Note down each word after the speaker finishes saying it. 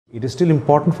It is still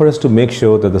important for us to make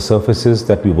sure that the surfaces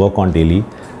that we work on daily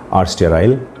are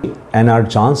sterile and our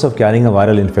chance of carrying a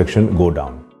viral infection go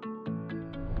down.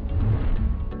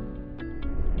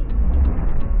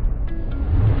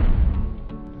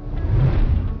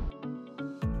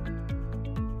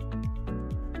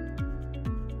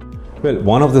 Well,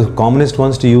 one of the commonest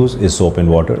ones to use is soap and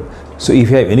water. So if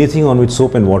you have anything on which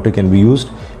soap and water can be used,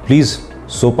 please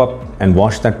soap up and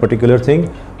wash that particular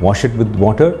thing, wash it with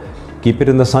water, keep it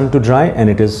in the sun to dry, and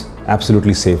it is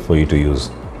absolutely safe for you to use.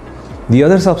 The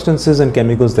other substances and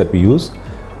chemicals that we use,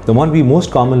 the one we most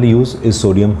commonly use is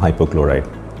sodium hypochlorite.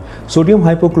 Sodium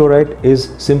hypochlorite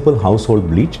is simple household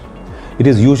bleach. It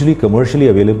is usually commercially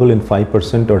available in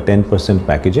 5% or 10%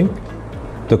 packaging.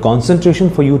 The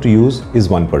concentration for you to use is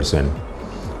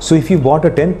 1%. So if you bought a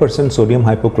 10% sodium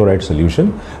hypochlorite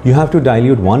solution, you have to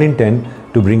dilute 1 in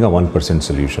 10 to bring a 1%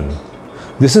 solution.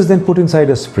 This is then put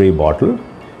inside a spray bottle.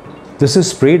 This is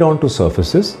sprayed onto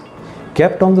surfaces,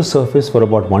 kept on the surface for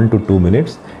about 1 to 2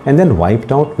 minutes, and then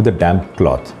wiped out with a damp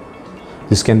cloth.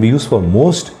 This can be used for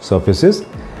most surfaces,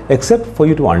 except for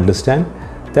you to understand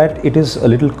that it is a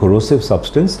little corrosive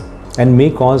substance and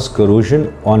may cause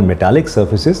corrosion on metallic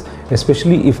surfaces,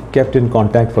 especially if kept in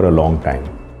contact for a long time.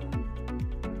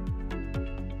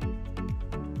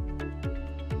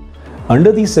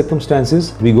 Under these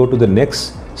circumstances, we go to the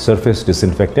next surface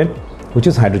disinfectant, which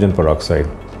is hydrogen peroxide.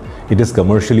 It is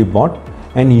commercially bought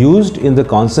and used in the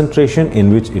concentration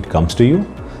in which it comes to you.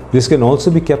 This can also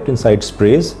be kept inside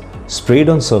sprays, sprayed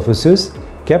on surfaces,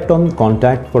 kept on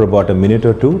contact for about a minute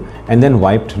or two, and then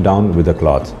wiped down with a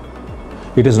cloth.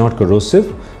 It is not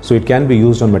corrosive, so it can be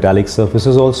used on metallic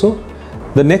surfaces also.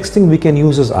 The next thing we can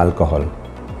use is alcohol.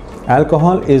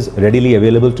 Alcohol is readily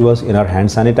available to us in our hand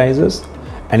sanitizers,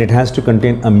 and it has to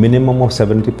contain a minimum of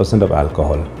 70% of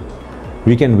alcohol.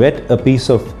 We can wet a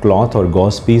piece of cloth or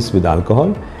gauze piece with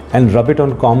alcohol and rub it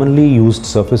on commonly used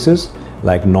surfaces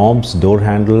like knobs, door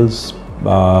handles,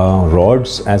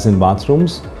 rods as in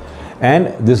bathrooms,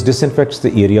 and this disinfects the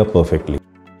area perfectly.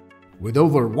 With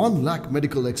over 1 lakh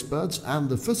medical experts and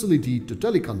the facility to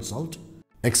teleconsult,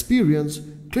 experience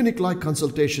clinic-like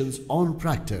consultations on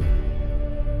Practo.